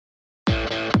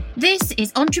This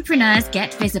is Entrepreneurs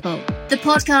Get Visible, the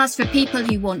podcast for people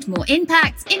who want more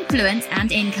impact, influence,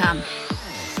 and income.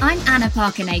 I'm Anna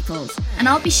Parker Naples, and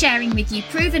I'll be sharing with you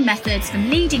proven methods from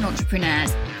leading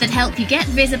entrepreneurs that help you get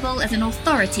visible as an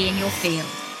authority in your field.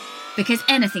 Because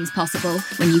anything's possible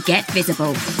when you get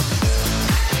visible.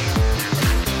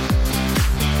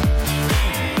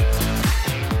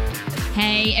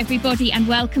 Hey everybody, and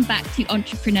welcome back to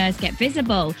Entrepreneurs Get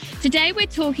Visible. Today we're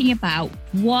talking about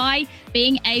why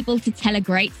being able to tell a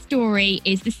great story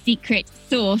is the secret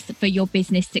sauce for your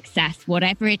business success,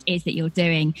 whatever it is that you're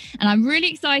doing. And I'm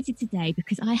really excited today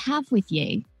because I have with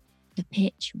you the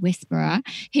pitch whisperer,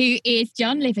 who is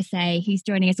John Livesey, who's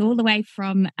joining us all the way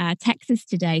from Texas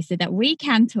today so that we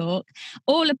can talk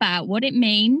all about what it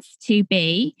means to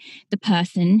be the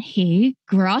person who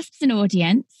grasps an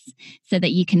audience so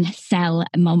that you can sell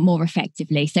more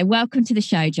effectively. So welcome to the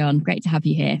show, John. Great to have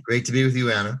you here. Great to be with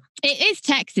you, Anna. It is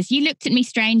Texas. You looked at me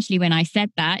strangely when I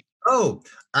said that. Oh,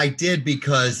 I did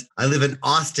because I live in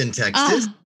Austin, Texas.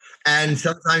 Oh. And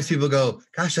sometimes people go,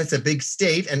 gosh, that's a big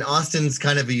state. And Austin's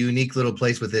kind of a unique little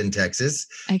place within Texas,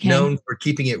 known for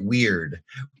keeping it weird,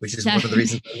 which is one of the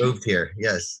reasons I moved here.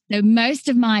 Yes. So most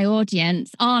of my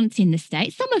audience aren't in the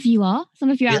States. Some of you are.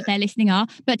 Some of you out there listening are.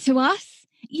 But to us,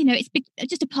 you know, it's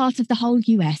just a part of the whole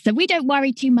US. So we don't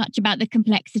worry too much about the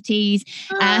complexities.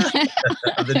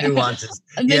 The nuances.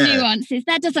 Nuances.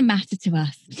 That doesn't matter to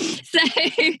us.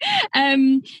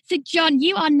 So John,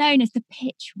 you are known as the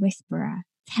pitch whisperer.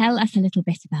 Tell us a little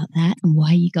bit about that and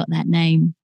why you got that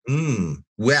name.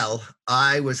 Well,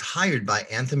 I was hired by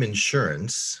Anthem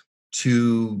Insurance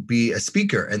to be a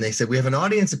speaker. And they said, we have an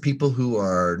audience of people who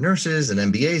are nurses and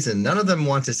MBAs, and none of them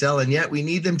want to sell. And yet we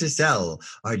need them to sell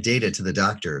our data to the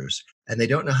doctors. And they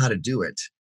don't know how to do it.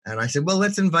 And I said, well,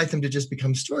 let's invite them to just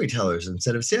become storytellers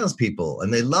instead of salespeople.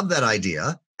 And they loved that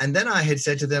idea. And then I had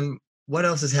said to them, what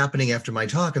else is happening after my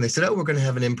talk? And they said, we're going to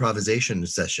have an improvisation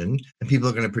session and people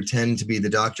are going to pretend to be the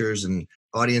doctors and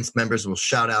audience members will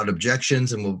shout out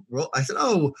objections and we'll roll. I said,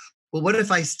 well, what if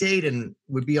I stayed and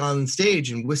would be on stage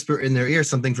and whisper in their ear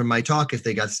something from my talk if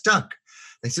they got stuck?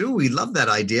 They said, we love that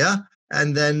idea.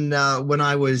 And then when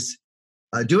I was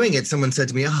doing it, someone said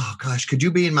to me, oh gosh, could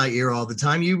you be in my ear all the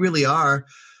time? You really are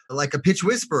like a pitch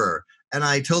whisperer. And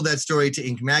I told that story to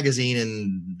Inc. magazine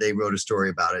and they wrote a story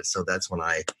about it. So that's when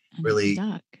I really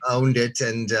owned it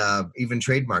and even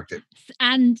trademarked it.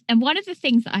 And one of the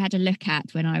things that I had to look at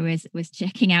when I was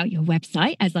checking out your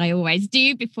website, as I always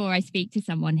do before I speak to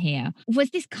someone here, was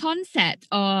this concept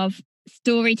of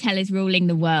storytellers ruling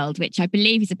the world, which I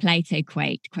believe is a Plato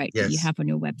quote that you have on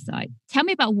your website. Tell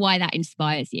me about why that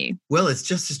inspires you. Well, it's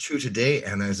just as true today,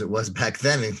 Anna, as it was back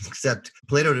then, except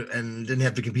Plato didn't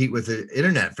have to compete with the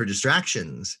internet for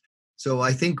distractions. So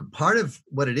I think part of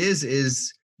what it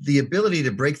is the ability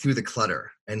to break through the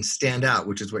clutter and stand out,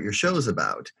 which is what your show is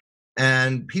about.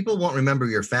 And people won't remember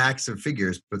your facts or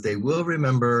figures, but they will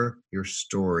remember your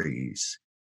stories.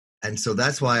 And so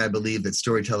that's why I believe that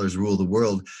storytellers rule the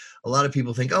world. A lot of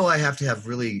people think, I have to have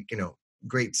really,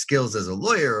 great skills as a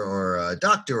lawyer or a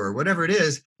doctor or whatever it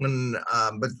is.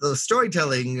 But the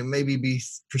storytelling maybe be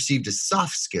perceived as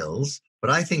soft skills.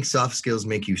 But I think soft skills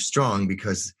make you strong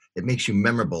because it makes you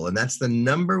memorable. And that's the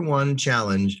number one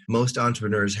challenge most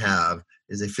entrepreneurs have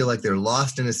is they feel like they're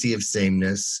lost in a sea of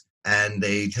sameness. And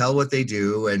they tell what they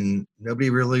do and nobody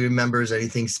really remembers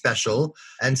anything special.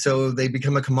 And so they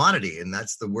become a commodity and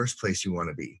that's the worst place you want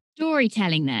to be.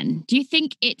 Storytelling then, do you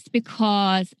think it's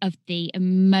because of the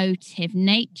emotive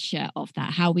nature of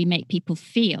that, how we make people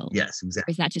feel? Yes,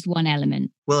 exactly. Or is that just one element?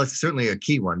 Well, it's certainly a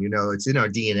key one. It's in our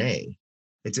DNA.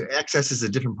 Accesses a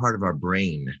different part of our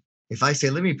brain. If I say,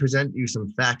 let me present you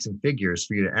some facts and figures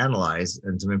for you to analyze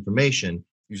and some information,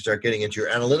 you start getting into your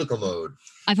analytical mode.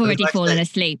 I've already fallen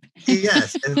asleep.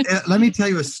 Yes. And let me tell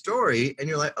you a story. And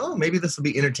you're like, maybe this will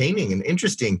be entertaining and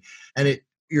interesting. And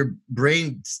your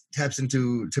brain taps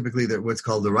into typically what's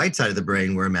called the right side of the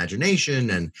brain where imagination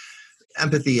and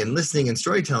empathy and listening and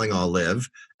storytelling all live.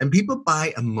 And people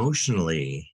buy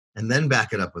emotionally and then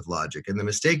back it up with logic. And the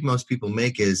mistake most people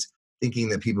make is thinking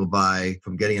that people buy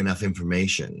from getting enough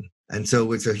information. And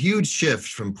so it's a huge shift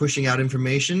from pushing out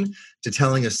information to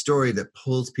telling a story that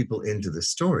pulls people into the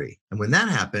story. And when that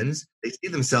happens, they see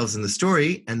themselves in the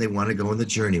story and they want to go on the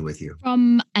journey with you.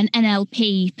 From an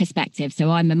NLP perspective,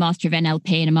 so I'm a master of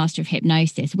NLP and a master of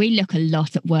hypnosis, we look a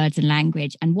lot at words and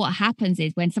language. And what happens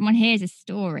is when someone hears a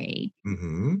story,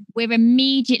 we're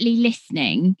immediately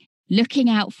listening, looking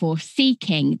out for,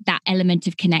 seeking that element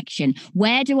of connection.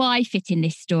 Where do I fit in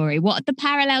this story? What are the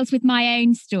parallels with my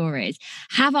own stories?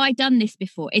 Have I done this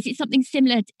before? Is it something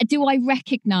similar? Do I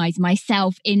recognize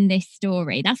myself in this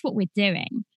story? That's what we're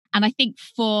doing. And I think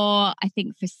for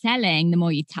selling, the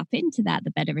more you tap into that,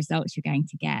 the better results you're going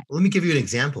to get. Let me give you an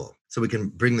example so we can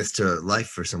bring this to life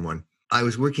for someone. I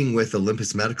was working with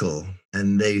Olympus Medical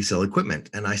and they sell equipment.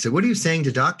 And I said, what are you saying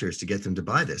to doctors to get them to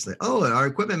buy this? Our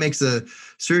equipment makes the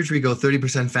surgery go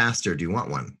 30% faster. Do you want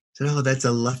one? I said, that's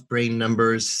a left brain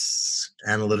numbers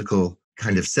analytical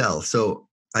kind of sell. So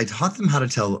I taught them how to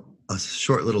tell a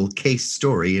short little case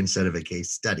story instead of a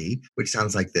case study, which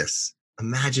sounds like this.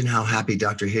 Imagine how happy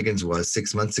Dr. Higgins was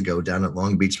 6 months ago down at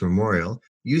Long Beach Memorial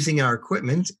using our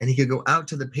equipment, and he could go out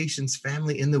to the patient's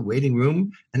family in the waiting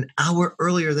room an hour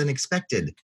earlier than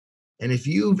expected. And if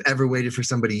you've ever waited for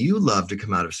somebody you love to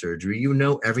come out of surgery, you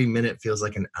know every minute feels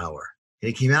like an hour. And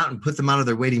he came out and put them out of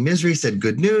their waiting misery, said,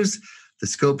 good news, the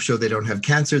scope showed they don't have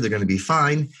cancer, they're going to be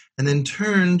fine, and then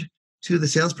turned to the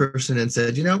salesperson and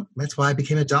said, that's why I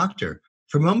became a doctor,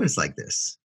 for moments like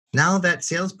this. Now that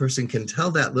salesperson can tell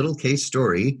that little case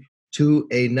story to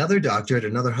another doctor at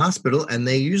another hospital, and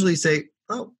they usually say,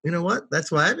 oh, you know what?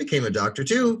 That's why I became a doctor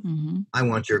too. Mm-hmm. I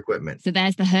want your equipment. So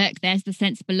there's the hook, there's the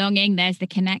sense of belonging, there's the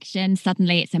connection.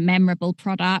 Suddenly it's a memorable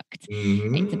product.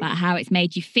 Mm-hmm. It's about how it's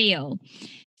made you feel.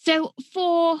 So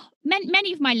for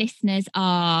many of my listeners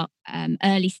are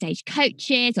early stage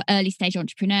coaches or early stage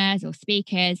entrepreneurs or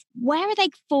speakers. Where are they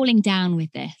falling down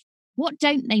with this? What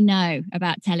don't they know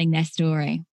about telling their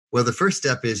story? Well, the first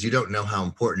step is you don't know how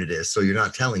important it is. So you're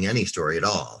not telling any story at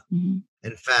all. Mm-hmm.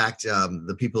 In fact,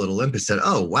 the people at Olympus said,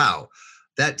 oh, wow,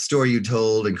 that story you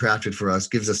told and crafted for us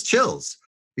gives us chills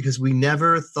because we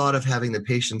never thought of having the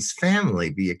patient's family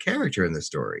be a character in the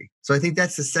story. So I think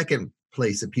that's the second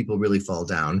place that people really fall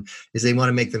down is they want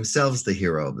to make themselves the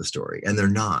hero of the story, and they're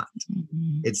not.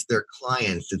 Mm-hmm. It's their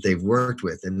clients that they've worked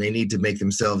with, and they need to make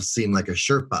themselves seem like a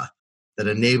Sherpa that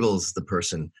enables the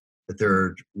person that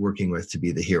they're working with to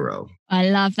be the hero. I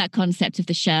love that concept of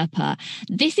the Sherpa.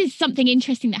 This is something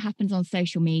interesting that happens on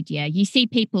social media. You see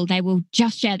people, they will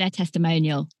just share their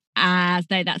testimonial as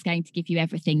though that's going to give you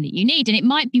everything that you need. And it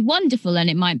might be wonderful and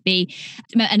it might be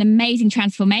an amazing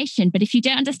transformation. But if you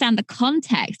don't understand the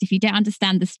context, if you don't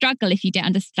understand the struggle, if you don't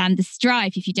understand the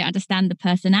strife, if you don't understand the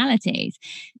personalities,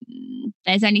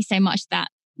 there's only so much that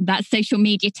social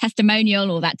media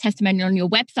testimonial or that testimonial on your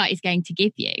website is going to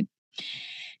give you.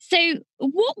 So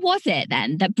what was it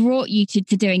then that brought you to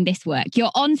doing this work?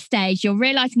 You're on stage, you're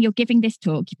realizing you're giving this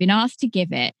talk, you've been asked to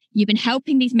give it, you've been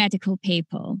helping these medical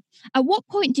people. At what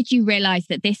point did you realize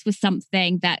that this was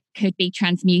something that could be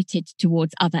transmuted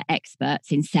towards other experts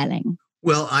in selling?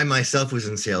 Well, I myself was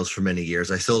in sales for many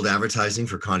years. I sold advertising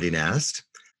for Condé Nast.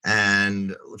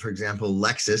 And for example,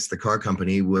 Lexus, the car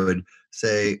company, would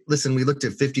say, listen, we looked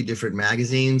at 50 different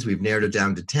magazines. We've narrowed it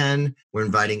down to 10. We're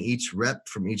inviting each rep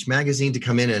from each magazine to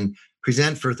come in and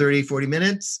present for 30, 40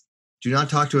 minutes. Do not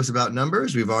talk to us about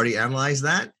numbers. We've already analyzed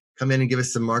that. Come in and give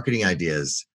us some marketing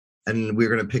ideas. And we're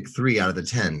going to pick 3 out of the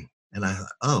 10. And I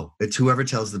thought, it's whoever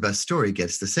tells the best story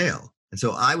gets the sale. And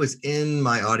so I was in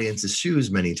my audience's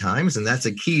shoes many times. And that's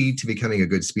a key to becoming a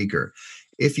good speaker.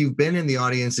 If you've been in the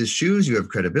audience's shoes, you have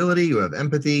credibility, you have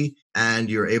empathy, and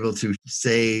you're able to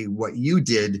say what you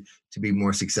did to be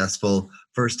more successful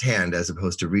firsthand as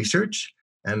opposed to research.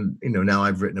 And, now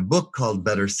I've written a book called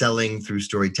Better Selling Through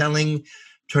Storytelling,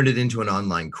 turned it into an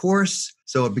online course.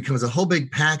 So it becomes a whole big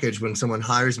package. When someone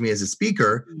hires me as a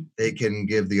speaker, they can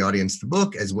give the audience the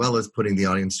book as well as putting the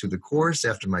audience through the course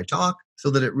after my talk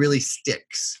so that it really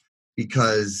sticks,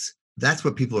 because that's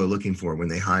what people are looking for when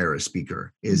they hire a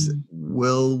speaker is,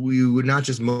 will you not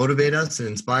just motivate us and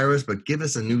inspire us, but give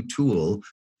us a new tool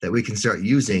that we can start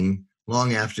using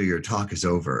long after your talk is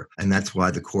over. And that's why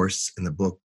the course and the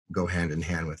book go hand in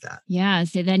hand with that. Yeah.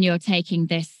 So then you're taking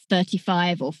this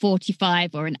 35 or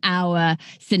 45 or an hour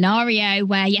scenario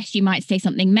where, yes, you might say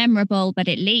something memorable, but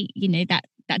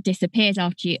that disappears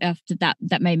after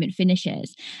that moment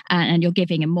finishes, and you're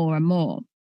giving them more and more.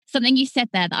 Something you said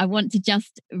there that I want to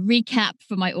just recap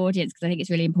for my audience, because I think it's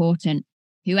really important.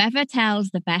 Whoever tells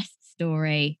the best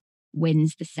story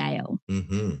wins the sale.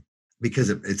 Mm-hmm. Because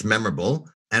it's memorable.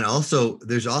 And also,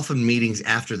 there's often meetings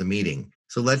after the meeting.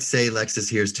 So let's say Lexus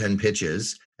hears 10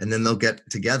 pitches, and then they'll get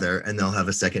together and they'll have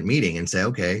a second meeting and say,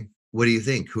 okay, what do you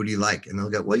think? Who do you like? And they'll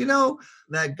go, well,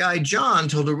 that guy John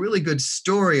told a really good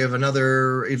story of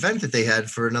another event that they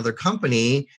had for another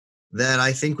company that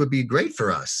I think would be great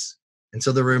for us. And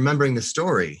so they're remembering the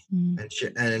story,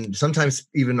 and sometimes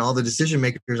even all the decision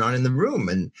makers aren't in the room.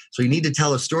 And so you need to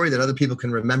tell a story that other people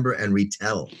can remember and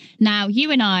retell. Now,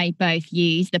 you and I both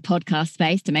use the podcast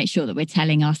space to make sure that we're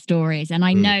telling our stories. And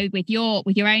I know with your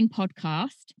own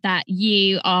podcast that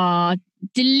you are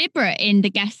deliberate in the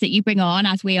guests that you bring on,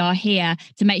 as we are here,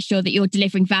 to make sure that you're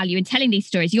delivering value and telling these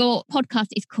stories. Your podcast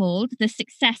is called The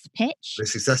Success Pitch. The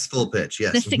Successful Pitch,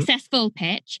 yes. The Successful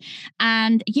Pitch.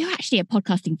 And you're actually a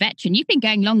podcasting veteran. You've been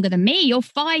going longer than me. You're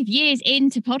 5 years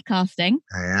into podcasting.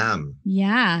 I am.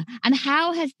 Yeah. And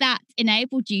how has that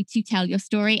enabled you to tell your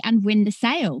story and win the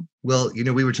sale? Well,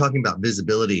 we were talking about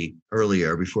visibility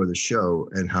earlier before the show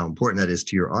and how important that is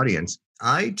to your audience.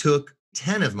 I took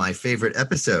 10 of my favorite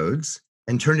episodes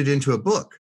and turned it into a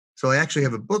book. So I actually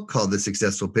have a book called The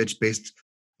Successful Pitch, based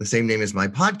the same name as my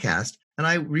podcast. And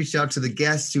I reached out to the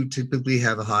guests who typically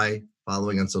have a high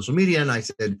following on social media. And I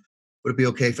said, would it be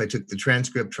okay if I took the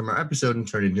transcript from our episode and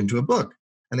turned it into a book?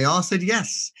 And they all said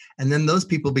yes. And then those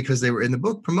people, because they were in the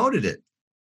book, promoted it.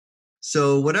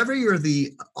 So whatever you're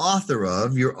the author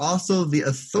of, you're also the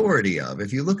authority of.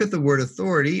 If you look at the word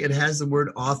authority, it has the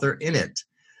word author in it.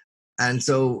 And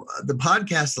so the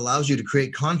podcast allows you to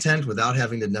create content without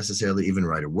having to necessarily even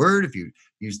write a word if you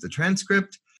use the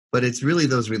transcript. But it's really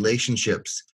those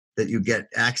relationships that you get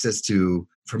access to.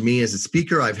 For me as a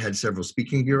speaker, I've had several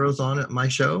speaking bureaus on at my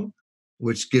show,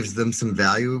 which gives them some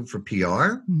value for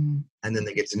PR. And then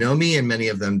they get to know me, and many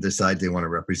of them decide they want to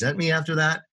represent me after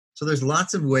that. So there's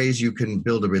lots of ways you can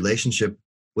build a relationship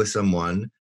with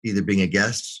someone, either being a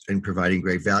guest and providing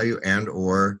great value and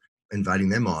or inviting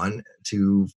them on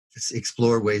to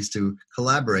explore ways to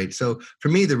collaborate. So for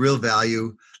me, the real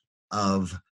value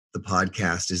of the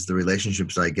podcast is the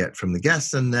relationships I get from the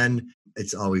guests. And then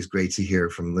it's always great to hear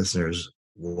from listeners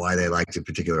why they liked a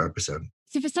particular episode.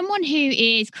 So for someone who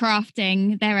is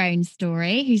crafting their own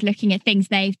story, who's looking at things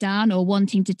they've done or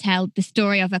wanting to tell the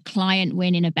story of a client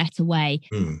win in a better way,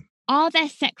 are there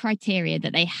set criteria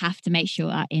that they have to make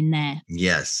sure are in there?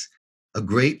 Yes. A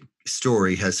great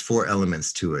story has 4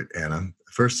 elements to it, Anna.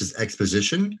 First is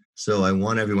exposition. So I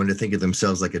want everyone to think of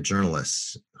themselves like a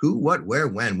journalist. Who, what, where,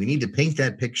 when. We need to paint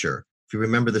that picture. If you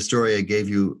remember the story I gave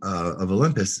you of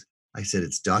Olympus, I said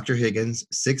it's Dr. Higgins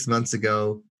 6 months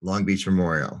ago, Long Beach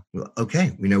Memorial. Well,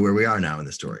 okay, we know where we are now in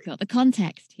the story. Got the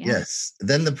context. Yeah. Yes.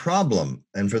 Then the problem.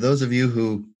 And for those of you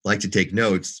who like to take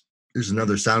notes, here's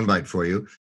another soundbite for you.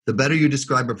 The better you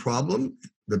describe a problem,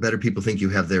 the better people think you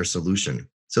have their solution.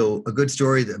 So a good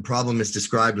story, the problem is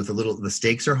described with the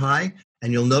stakes are high.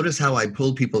 And you'll notice how I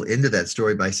pulled people into that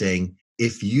story by saying,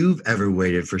 if you've ever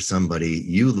waited for somebody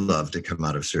you love to come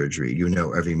out of surgery,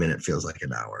 every minute feels like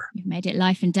an hour. You've made it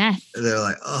life and death. They're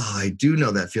like, oh, I do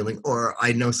know that feeling. Or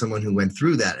I know someone who went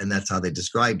through that, and that's how they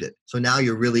described it. So now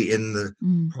you're really in the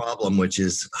problem, which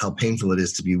is how painful it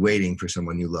is to be waiting for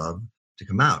someone you love to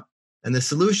come out. And the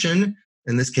solution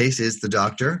in this case is the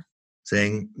doctor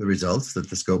saying the results that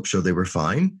the scope show they were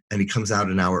fine, and he comes out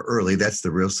an hour early. That's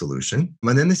the real solution.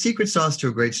 And then the secret sauce to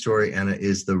a great story, Anna,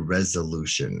 is the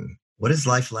resolution. What is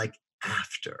life like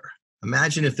after?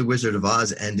 Imagine if The Wizard of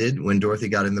Oz ended when Dorothy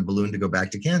got in the balloon to go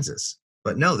back to Kansas.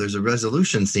 But no, there's a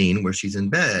resolution scene where she's in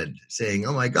bed saying,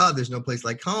 oh my God, there's no place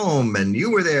like home. And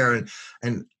you were there.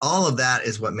 And all of that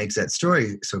is what makes that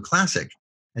story so classic.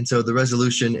 And so the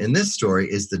resolution in this story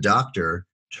is the doctor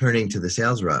turning to the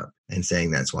sales rep and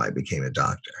saying, that's why I became a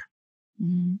doctor.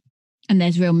 Mm-hmm. And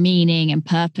there's real meaning and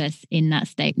purpose in that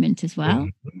statement as well.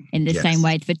 In the same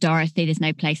way for Dorothy, there's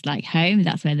no place like home.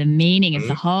 That's where the meaning of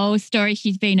the whole story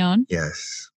she's been on.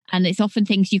 Yes. And it's often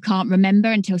things you can't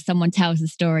remember until someone tells the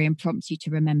story and prompts you to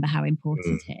remember how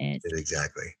important it is.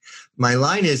 Exactly. My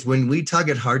line is, when we tug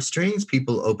at heartstrings,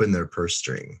 people open their purse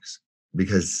strings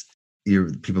because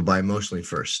people buy emotionally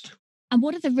first. And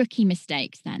what are the rookie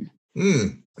mistakes then?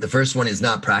 The first one is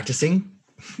not practicing.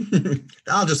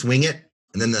 I'll just wing it.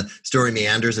 And then the story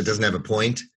meanders. It doesn't have a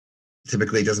point.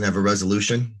 Typically, it doesn't have a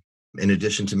resolution. In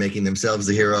addition to making themselves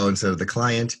the hero instead of the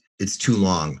client, it's too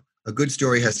long. A good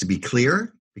story has to be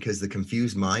clear because the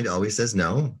confused mind always says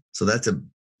no. So that's a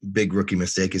big rookie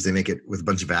mistake, is they make it with a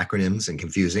bunch of acronyms and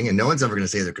confusing. And no one's ever going to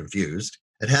say they're confused.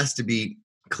 It has to be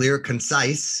clear,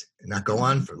 concise, and not go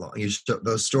on for long.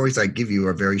 Those stories I give you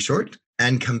are very short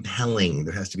and compelling.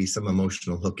 There has to be some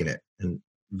emotional hook in it. And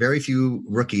very few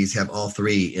rookies have all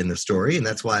 3 in the story. And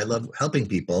that's why I love helping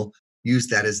people use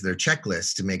that as their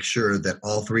checklist to make sure that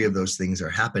all 3 of those things are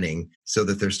happening so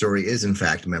that their story is, in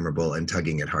fact, memorable and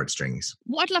tugging at heartstrings.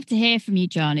 What I'd love to hear from you,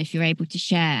 John, if you're able to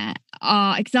share,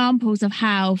 are examples of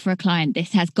how, for a client,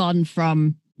 this has gone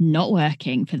from not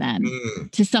working for them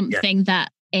to something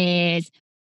that is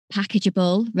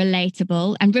packageable,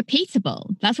 relatable, and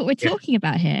repeatable. That's what we're talking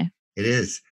about here. It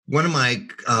is. One of my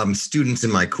students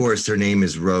in my course, her name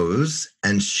is Rose,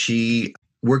 and she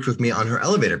worked with me on her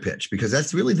elevator pitch because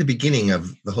that's really the beginning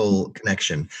of the whole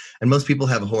connection. And most people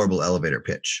have a horrible elevator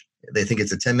pitch. They think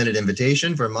it's a 10-minute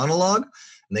invitation for a monologue,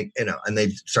 and they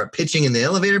start pitching in the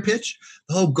elevator pitch.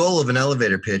 The whole goal of an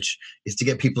elevator pitch is to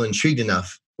get people intrigued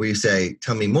enough where you say,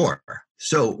 tell me more.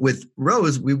 So with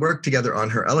Rose, we worked together on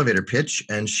her elevator pitch,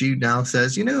 and she now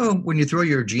says, when you throw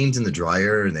your jeans in the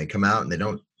dryer and they come out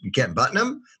and you can't button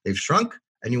them, they've shrunk,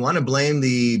 and you want to blame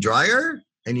the dryer,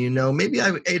 and maybe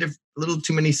I ate a little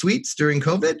too many sweets during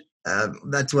COVID.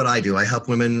 That's what I do. I help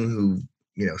women who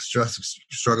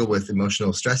struggle with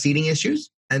emotional stress eating issues.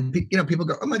 And, people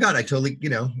go, oh my God, I totally,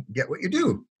 get what you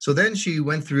do. So then she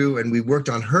went through and we worked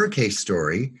on her case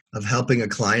story of helping a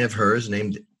client of hers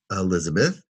named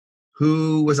Elizabeth,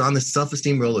 who was on the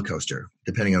self-esteem roller coaster,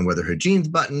 depending on whether her jeans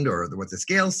buttoned or what the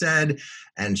scale said.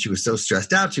 And she was so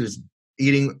stressed out, she was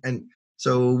eating. And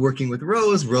so working with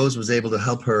Rose was able to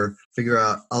help her figure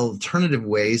out alternative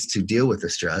ways to deal with the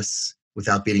stress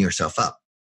without beating herself up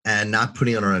and not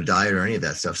putting her on a diet or any of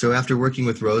that stuff. So after working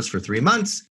with Rose for 3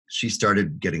 months, she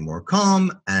started getting more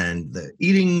calm and the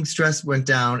eating stress went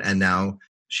down. And now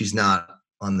she's not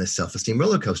on the self-esteem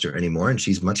roller coaster anymore and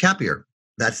she's much happier.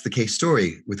 That's the case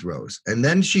story with Rose. And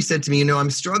then she said to me, I'm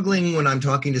struggling when I'm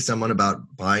talking to someone about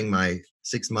buying my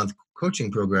 6-month coaching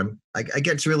program. I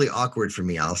gets really awkward for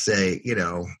me. I'll say,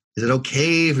 is it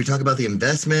okay if we talk about the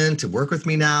investment to work with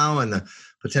me now? And the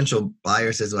potential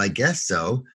buyer says, well, I guess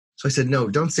so. So I said, no,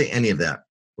 don't say any of that,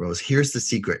 Rose. Here's the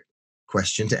secret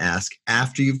question to ask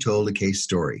after you've told a case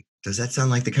story. Does that sound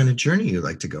like the kind of journey you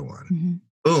like to go on? Mm-hmm.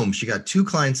 Boom. She got 2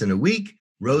 clients in a week.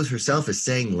 Rose herself is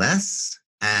saying less.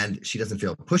 And she doesn't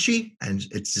feel pushy, and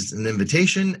it's just an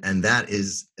invitation. And that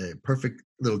is a perfect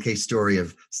little case story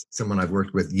of someone I've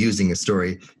worked with using a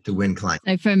story to win clients.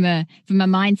 So from a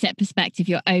mindset perspective,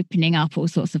 you're opening up all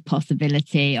sorts of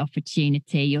possibility,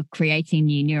 opportunity. You're creating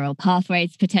new neural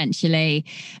pathways potentially.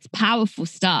 It's powerful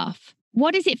stuff.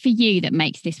 What is it for you that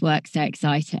makes this work so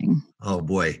exciting? Oh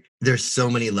boy, there's so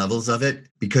many levels of it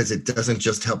because it doesn't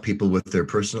just help people with their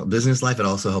personal business life. It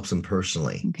also helps them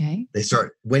personally. Okay.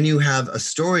 When you have a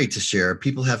story to share,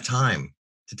 people have time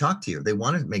to talk to you. They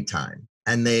want to make time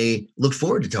and they look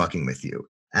forward to talking with you.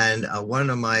 And one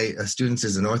of my students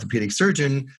is an orthopedic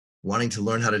surgeon wanting to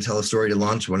learn how to tell a story to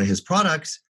launch one of his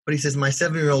products. But he says, my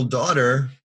 7-year-old daughter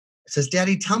says,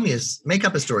 Daddy, make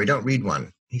up a story. Don't read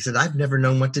one. He said, I've never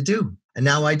known what to do. And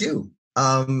now I do.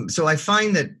 So I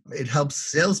find that it helps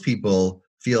salespeople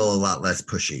feel a lot less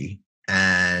pushy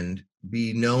and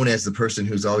be known as the person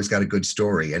who's always got a good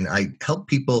story. And I help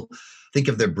people think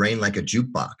of their brain like a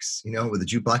jukebox. With a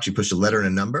jukebox, you push a letter and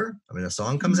a number. A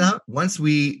song comes out. Once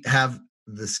we have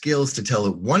the skills to tell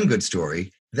one good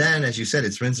story, then, as you said,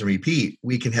 it's rinse and repeat.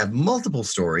 We can have multiple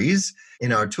stories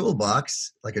in our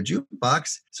toolbox, like a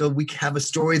jukebox, so we have a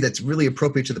story that's really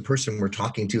appropriate to the person we're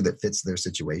talking to that fits their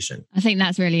situation. I think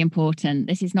that's really important.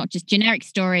 This is not just generic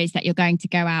stories that you're going to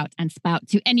go out and spout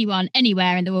to anyone,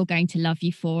 anywhere, and they're all going to love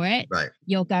you for it. Right.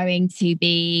 You're going to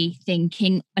be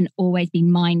thinking and always be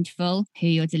mindful who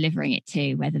you're delivering it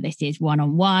to, whether this is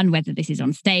one-on-one, whether this is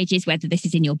on stages, whether this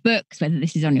is in your books, whether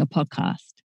this is on your podcast.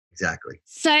 Exactly.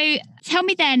 So tell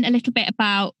me then a little bit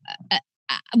about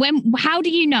how do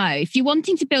you know if you're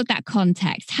wanting to build that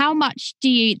context? How much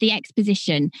the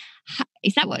exposition?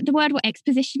 Is that what the word? What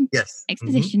exposition? Yes.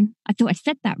 Exposition. Mm-hmm. I thought I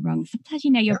said that wrong. Sometimes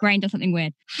your brain does something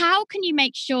weird. How can you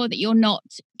make sure that you're not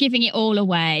giving it all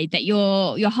away? That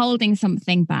you're holding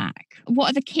something back? What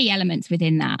are the key elements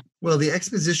within that? Well, the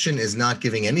exposition is not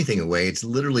giving anything away. It's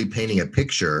literally painting a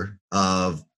picture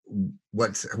of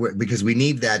because we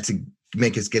need that to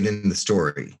make us get in the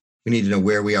story. We need to know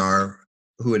where we are,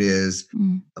 who it is.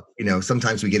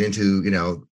 Sometimes we get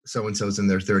into, so-and-so's in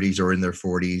their 30s or in their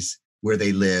 40s, where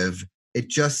they live. It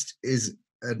just is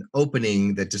an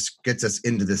opening that just gets us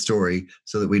into the story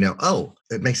so that we know,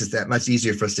 it makes it that much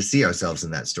easier for us to see ourselves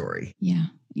in that story. Yeah.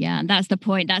 Yeah. And that's the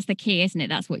point. That's the key, isn't it?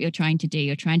 That's what you're trying to do.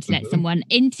 You're trying to let someone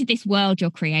into this world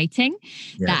you're creating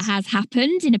that has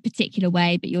happened in a particular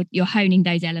way, but you're honing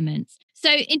those elements. So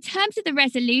in terms of the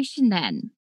resolution then,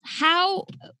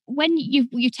 when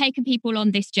you've taken people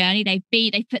on this journey,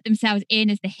 they've put themselves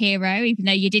in as the hero, even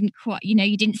though you didn't quite, you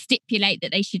didn't stipulate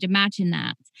that they should imagine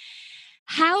that.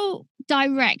 How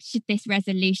direct should this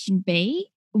resolution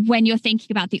be when you're thinking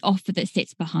about the offer that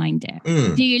sits behind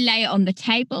it? Do you lay it on the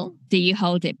table? Do you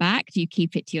hold it back? Do you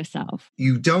keep it to yourself?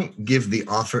 You don't give the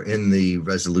offer in the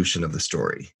resolution of the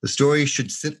story. The story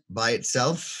should sit by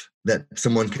itself, that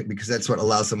someone can, because that's what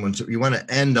allows someone to, you want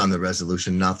to end on the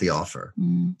resolution, not the offer.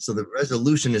 So the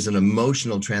resolution is an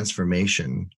emotional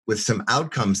transformation with some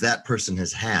outcomes that person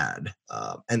has had.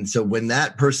 And so when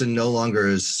that person no longer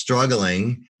is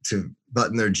struggling to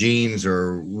button their jeans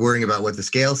or worrying about what the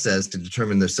scale says to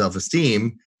determine their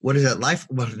self-esteem, what is that life?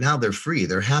 Well, now they're free.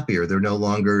 They're happier. They're no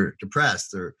longer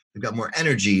depressed. They've got more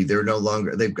energy. They're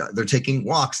taking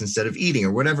walks instead of eating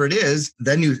or whatever it is.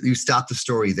 Then you stop the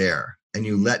story there and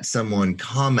you let someone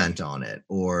comment on it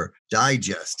or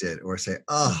digest it or say,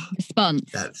 oh,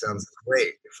 response. That sounds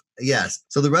great. Yes.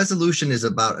 So the resolution is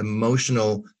about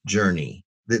emotional journey.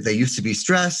 They used to be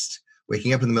stressed,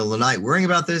 waking up in the middle of the night, worrying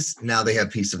about this. Now they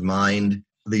have peace of mind.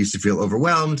 They used to feel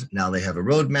overwhelmed. Now they have a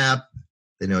roadmap.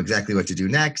 They know exactly what to do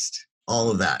next,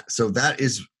 all of that. So that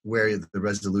is where the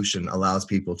resolution allows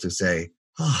people to say,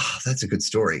 oh, that's a good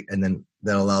story. And then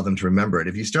that'll allow them to remember it.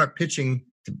 If you start pitching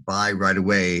to buy right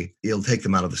away, it'll take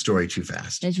them out of the story too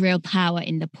fast. There's real power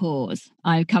in the pause.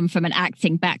 I come from an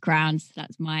acting background. So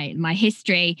that's my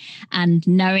history. And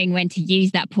knowing when to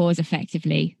use that pause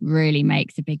effectively really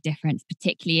makes a big difference,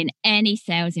 particularly in any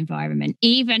sales environment,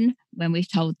 even when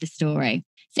we've told the story.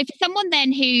 So for someone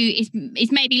then who is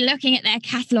maybe looking at their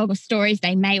catalogue of stories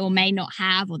they may or may not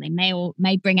have, or they may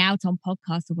bring out on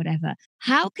podcasts or whatever,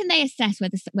 how can they assess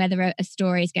whether a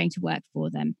story is going to work for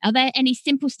them? Are there any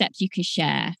simple steps you could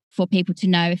share for people to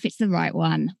know if it's the right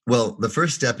one? Well, the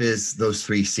first step is those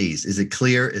 3 C's. Is it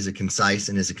clear? Is it concise?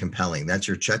 And is it compelling? That's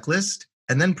your checklist.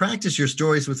 And then practice your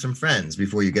stories with some friends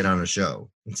before you get on a show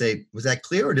and say, was that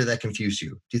clear or did that confuse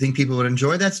you? Do you think people would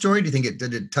enjoy that story? Do you think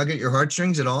did it tug at your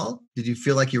heartstrings at all? Did you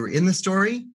feel like you were in the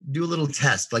story? Do a little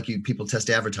test like people test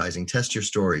advertising. Test your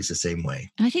stories the same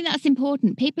way. I think that's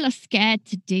important. People are scared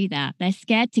to do that. They're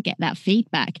scared to get that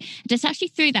feedback. It's actually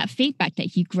through that feedback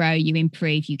that you grow, you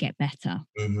improve, you get better.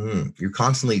 Mm-hmm. You're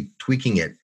constantly tweaking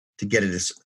it to get it.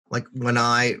 Like when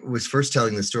I was first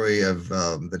telling the story of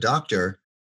the doctor,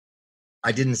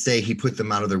 I didn't say he put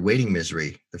them out of their waiting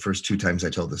misery the first 2 times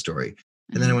I told the story.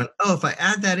 And then I went, oh, if I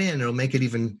add that in, it'll make it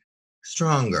even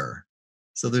stronger.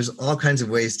 So there's all kinds of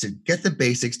ways to get the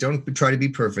basics. Don't try to be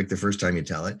perfect the first time you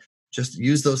tell it. Just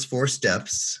use those 4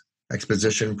 steps: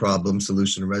 exposition, problem,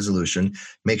 solution, resolution.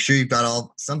 Make sure you've got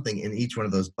something in each one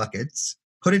of those buckets.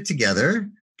 Put it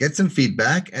together, get some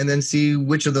feedback, and then see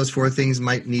which of those 4 things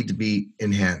might need to be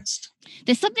enhanced.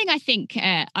 There's something I think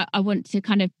I want to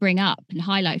kind of bring up and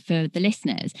highlight for the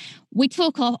listeners. We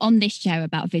talk on this show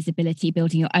about visibility,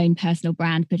 building your own personal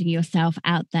brand, putting yourself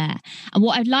out there. And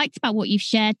what I've liked about what you've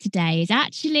shared today is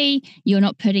actually you're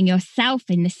not putting yourself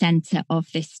in the center of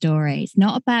this story. It's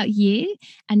not about you.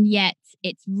 And yet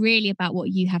it's really about what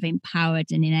you have empowered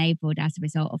and enabled as a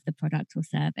result of the product or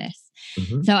service.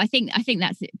 Mm-hmm. So I think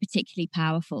that's particularly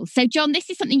powerful. So John, this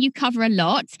is something you cover a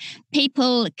lot.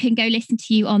 People can go listen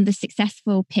to you on the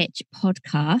Successful Pitch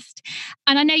podcast.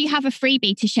 And I know you have a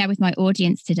freebie to share with my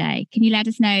audience today. Can you let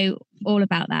us know all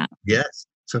about that? Yes.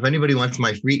 So if anybody wants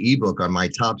my free ebook on my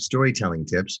top storytelling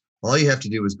tips, all you have to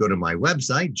do is go to my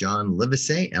website, John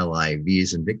Livesay, Liv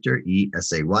as in Victor,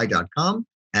 ESAY.com.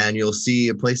 And you'll see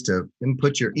a place to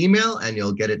input your email and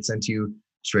you'll get it sent to you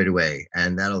straight away.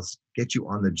 And that'll get you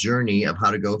on the journey of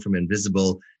how to go from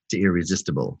invisible to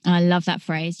irresistible. I love that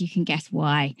phrase. You can guess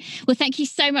why. Well, thank you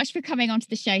so much for coming onto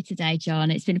the show today,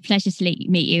 John. It's been a pleasure to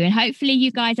meet you. And hopefully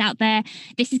you guys out there,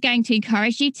 this is going to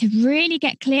encourage you to really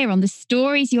get clear on the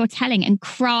stories you're telling and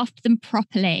craft them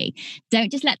properly. Don't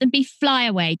just let them be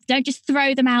flyaway. Don't just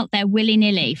throw them out there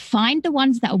willy-nilly. Find the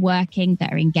ones that are working,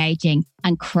 that are engaging,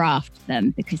 and craft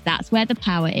them, because that's where the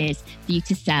power is for you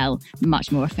to sell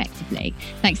much more effectively.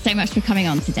 Thanks so much for coming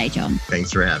on today, John.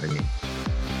 Thanks for having me.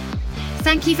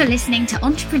 Thank you for listening to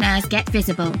Entrepreneurs Get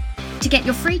Visible. To get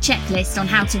your free checklist on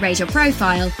how to raise your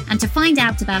profile and to find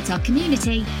out about our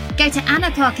community, go to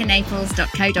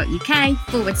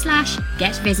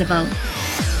annaparkernaples.co.uk/get visible.